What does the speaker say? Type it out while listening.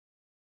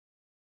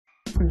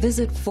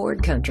Visit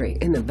Ford Country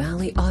in the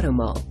Valley Auto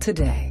Mall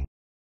today.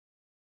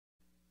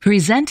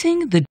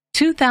 Presenting the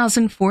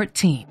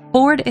 2014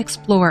 Ford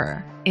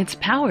Explorer. It's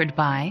powered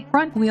by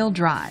front-wheel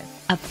drive,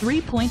 a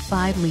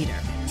 3.5-liter,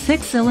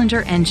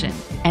 6-cylinder engine,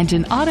 and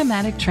an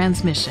automatic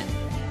transmission.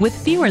 With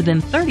fewer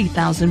than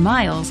 30,000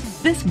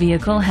 miles, this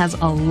vehicle has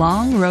a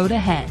long road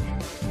ahead.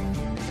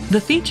 The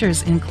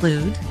features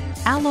include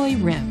alloy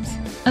rims,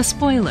 a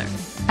spoiler,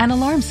 an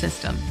alarm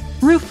system,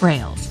 roof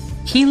rails,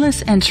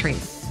 keyless entry,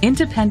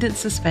 independent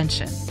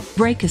suspension,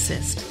 brake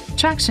assist,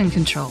 traction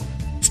control,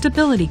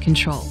 stability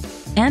control,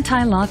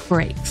 anti-lock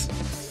brakes.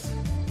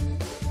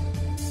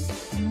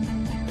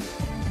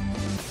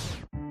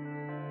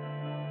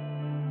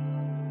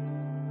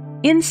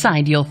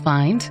 Inside you'll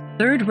find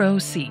third-row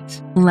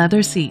seat,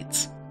 leather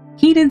seats,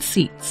 heated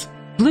seats,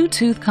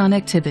 Bluetooth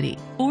connectivity,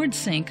 Ford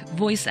Sync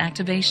voice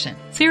activation,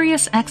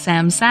 Sirius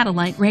XM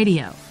satellite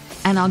radio,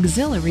 an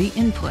auxiliary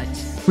input,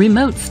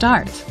 remote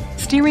start,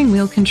 steering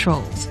wheel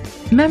controls,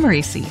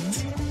 memory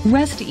seats.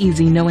 Rest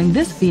easy knowing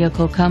this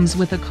vehicle comes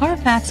with a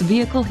Carfax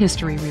Vehicle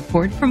History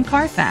Report from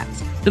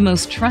Carfax, the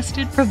most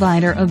trusted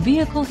provider of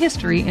vehicle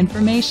history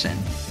information.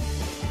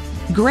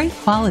 Great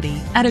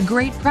quality at a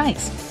great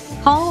price.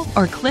 Call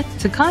or click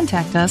to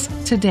contact us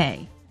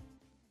today.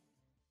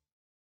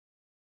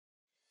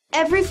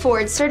 Every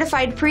Ford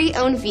certified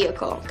pre-owned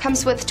vehicle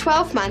comes with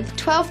 12-month,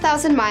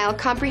 12,000-mile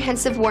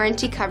comprehensive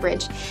warranty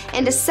coverage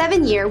and a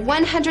 7-year,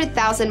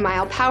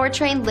 100,000-mile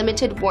powertrain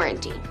limited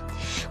warranty.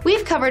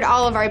 We've covered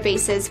all of our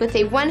bases with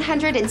a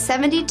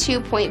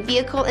 172-point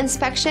vehicle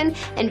inspection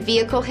and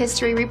vehicle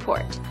history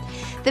report.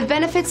 The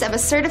benefits of a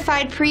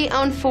certified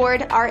pre-owned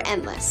Ford are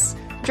endless.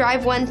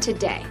 Drive one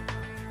today.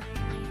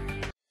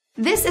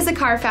 This is a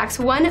Carfax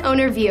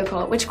one-owner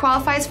vehicle which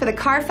qualifies for the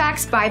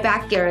Carfax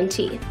buyback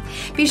guarantee.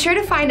 Be sure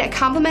to find a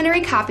complimentary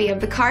copy of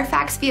the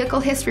Carfax Vehicle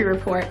History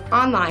Report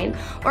online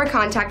or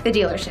contact the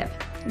dealership.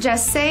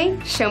 Just say,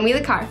 "Show me the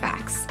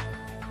Carfax."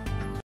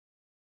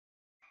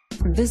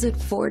 Visit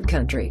Ford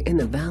Country in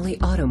the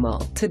Valley Auto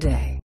Mall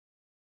today.